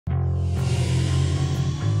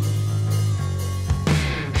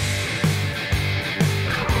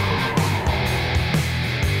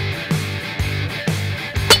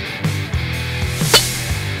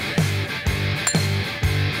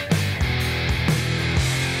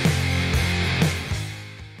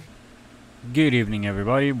Good evening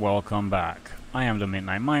everybody, welcome back. I am the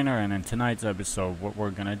Midnight Miner, and in tonight's episode what we're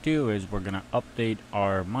gonna do is we're gonna update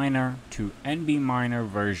our miner to NBMiner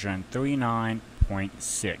version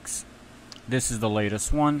 39.6. This is the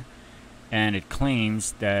latest one and it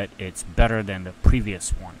claims that it's better than the previous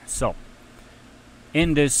one. So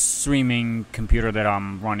in this streaming computer that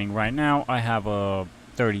I'm running right now, I have a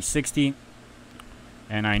 3060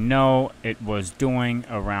 and I know it was doing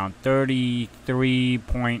around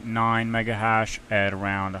 33.9 mega hash at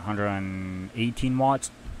around 118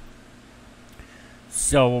 watts.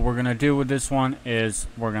 So what we're gonna do with this one is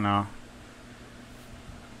we're gonna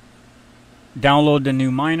download the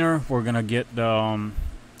new miner. We're gonna get the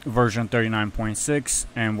version 39.6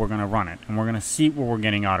 and we're gonna run it, and we're gonna see what we're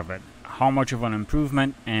getting out of it, how much of an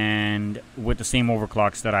improvement, and with the same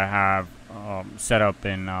overclocks that I have set up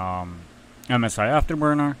in MSI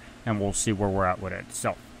Afterburner, and we'll see where we're at with it.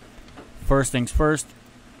 So first things first,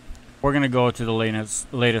 we're gonna go to the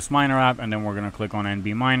latest miner app, and then we're gonna click on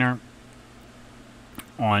NBMiner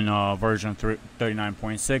on version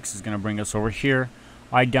 39.6. is gonna bring us over here.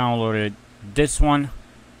 I downloaded this one.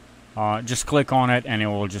 Just click on it and it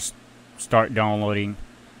will just start downloading.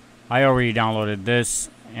 I already downloaded this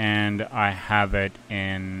and I have it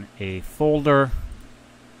in a folder.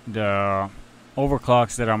 The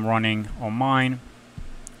overclocks that I'm running on mine,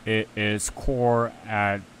 it is core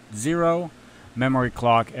at 0, memory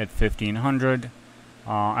clock at 1500.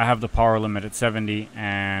 I have the power limit at 70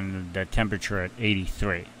 and the temperature at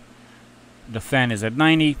 83. The fan is at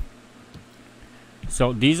 90.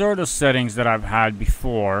 So these are the settings that I've had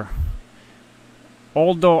before.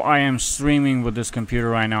 Although I am streaming with this computer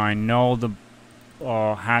right now, I know the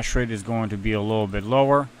hash rate is going to be a little bit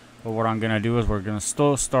lower, but what I'm gonna do is we're gonna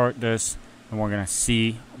still start this and we're gonna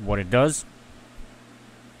see what it does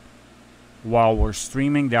while we're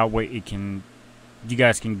streaming. That way you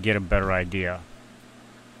guys can get a better idea.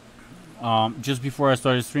 Just before I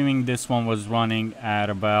started streaming, this one was running at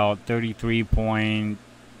about 33.8,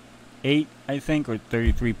 I think, or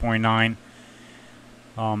 33.9.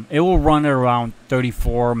 It will run at around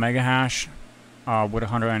 34 mega hash with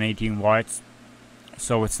 118 watts,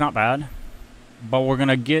 so it's not bad. But we're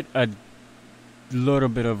gonna get a little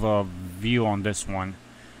bit of a view on this one.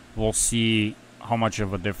 We'll see how much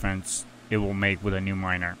of a difference it will make with a new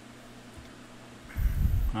miner.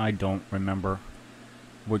 I don't remember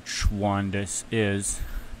which one this is,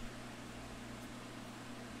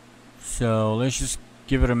 so let's just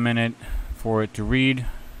give it a minute for it to read.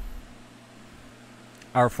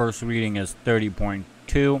 Our first reading is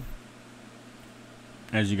 30.2,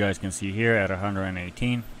 as you guys can see here, at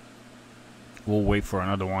 118. We'll wait for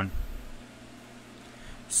another one.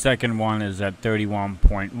 Second one is at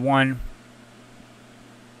 31.1,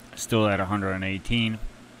 still at 118.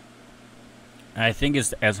 I think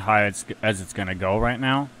it's as high as it's gonna go right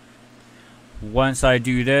now. Once I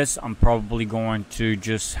do this, I'm probably going to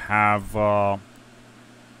just have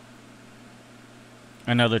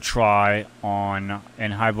another try on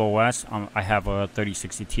in HiveOS. I have a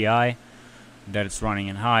 3060 Ti that it's running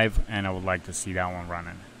in Hive, and I would like to see that one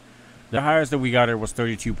running. The highest that we got it was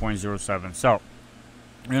 32.07. So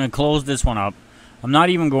I'm going to close this one up. I'm not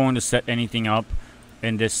even going to set anything up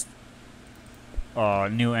in this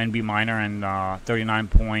new NBMiner and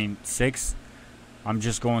 39.6. I'm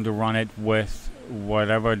just going to run it with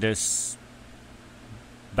whatever this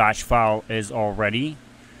batch file is already.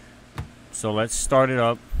 So let's start it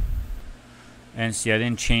up and see. I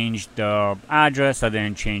didn't change the address, I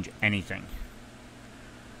didn't change anything.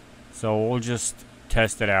 So we'll just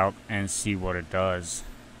test it out and see what it does.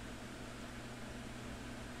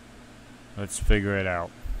 Let's figure it out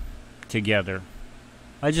together.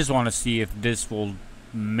 I just want to see if this will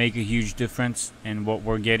make a huge difference in what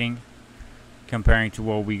we're getting comparing to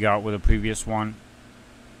what we got with the previous one.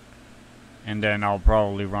 And then I'll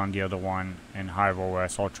probably run the other one in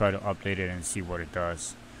HiveOS. I'll try to update it and see what it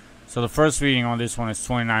does. So the first reading on this one is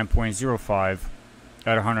 29.05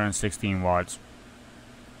 at 116 watts.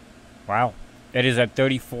 Wow. It is at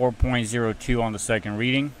 34.02 on the second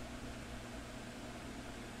reading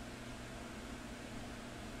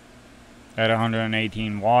at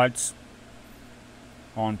 118 watts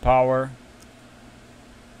on power.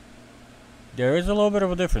 There is a little bit of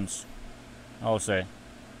a difference, I'll say.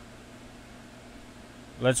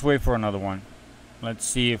 Let's wait for another one. Let's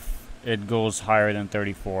see if it goes higher than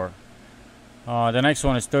 34. The next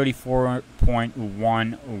one is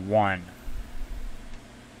 34.11.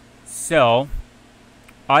 So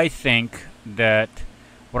I think that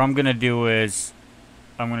what I'm gonna do is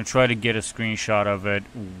I'm gonna try to get a screenshot of it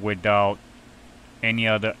without any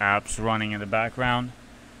other apps running in the background.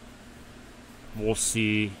 We'll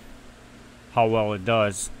see how well it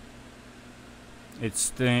does. It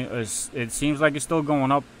seems like it's still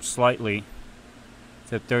going up slightly.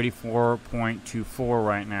 It's at 34.24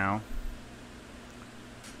 right now.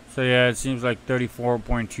 So yeah, it seems like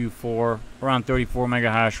 34.24, around 34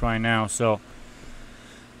 mega hash right now. So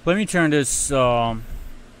let me turn this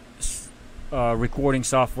recording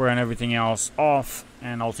software and everything else off,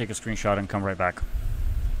 and I'll take a screenshot and come right back.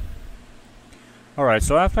 Alright,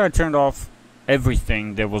 so after I turned off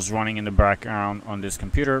everything that was running in the background on this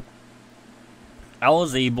computer, I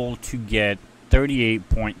was able to get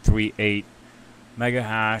 38.38 mega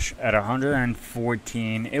hash at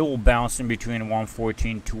 114. It will bounce in between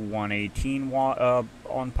 114 to 118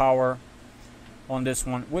 on power on this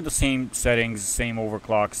one, with the same settings, same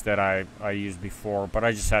overclocks that I used before, but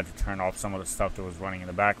I just had to turn off some of the stuff that was running in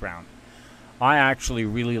the background. I actually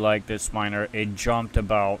really like this miner. It jumped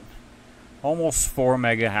about almost 4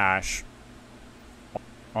 mega hash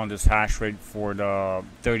on this hash rate for the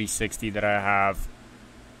 3060 that I have.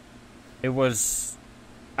 It was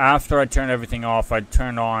after I turned everything off. I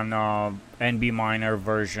turned on NBMiner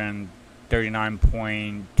version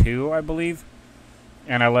 39.2, I believe,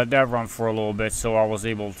 and I let that run for a little bit, so I was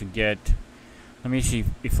able to get, let me see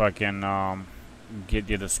if I can get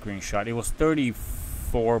you the screenshot. It was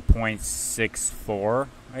 34.64,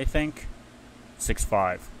 I think,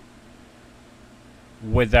 65,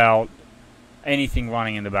 without anything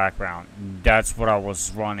running in the background. That's what I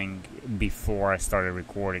was running before I started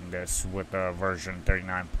recording this with the version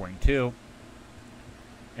 39.2,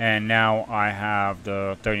 and now I have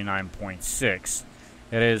the 39.6.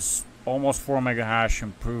 It is almost 4 mega hash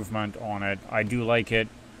improvement on it. I do like it.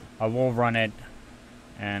 I will run it,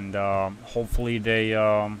 and hopefully they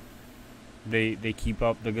keep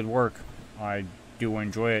up the good work. I do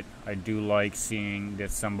enjoy it. I do like seeing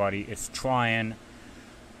that somebody is trying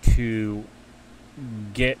to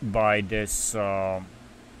get by this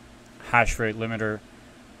hash rate limiter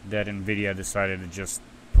that NVIDIA decided to just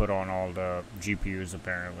put on all the GPUs,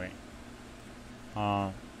 apparently.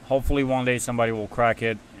 Hopefully one day somebody will crack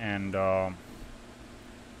it, and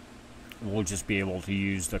we'll just be able to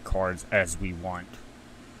use the cards as we want,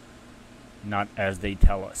 not as they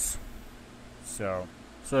tell us. So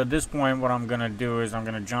at this point, what I'm gonna do is I'm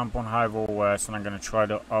gonna jump on HiveOS, and I'm gonna try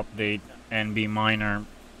to update NBMiner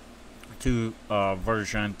to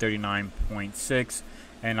version 39.6,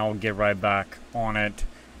 and I'll get right back on it,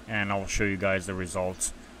 and I'll show you guys the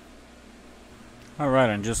results. Alright,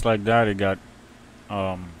 and just like that, it got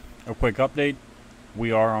a quick update.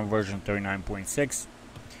 We are on version 39.6.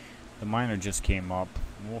 The miner just came up.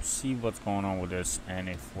 We'll see what's going on with this, and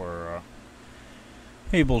if we're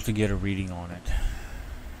able to get a reading on it.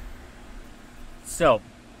 So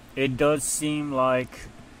it does seem like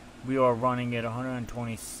we are running at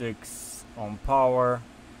 126 on power,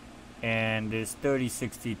 and this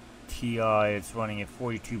 3060 Ti is running at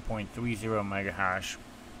 42.30 mega hash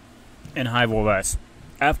in HiveOS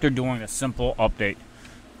after doing a simple update.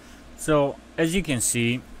 So as you can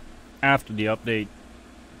see, after the update,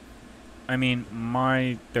 I mean,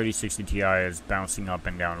 my 3060 Ti is bouncing up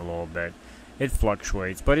and down a little bit. It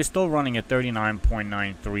fluctuates, but it's still running at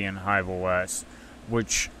 39.93 in HiveOS,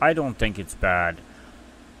 which I don't think it's bad.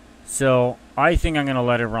 So I think I'm gonna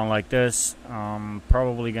let it run like this.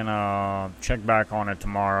 Probably gonna check back on it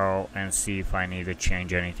tomorrow and see if I need to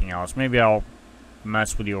change anything else. Maybe I'll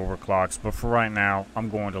mess with the overclocks, but for right now I'm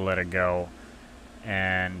going to let it go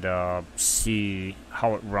and see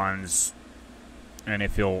how it runs, and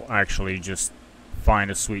if it'll actually just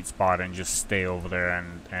find a sweet spot and just stay over there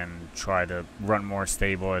and try to run more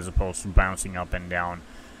stable as opposed to bouncing up and down.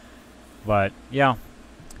 But yeah,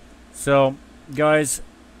 so guys,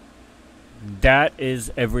 that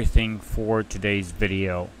is everything for today's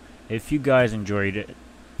video. If you guys enjoyed it,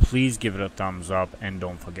 please give it a thumbs up, and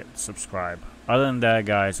don't forget to subscribe. Other than that,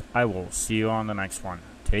 guys, I will see you on the next one.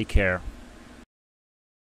 Take care.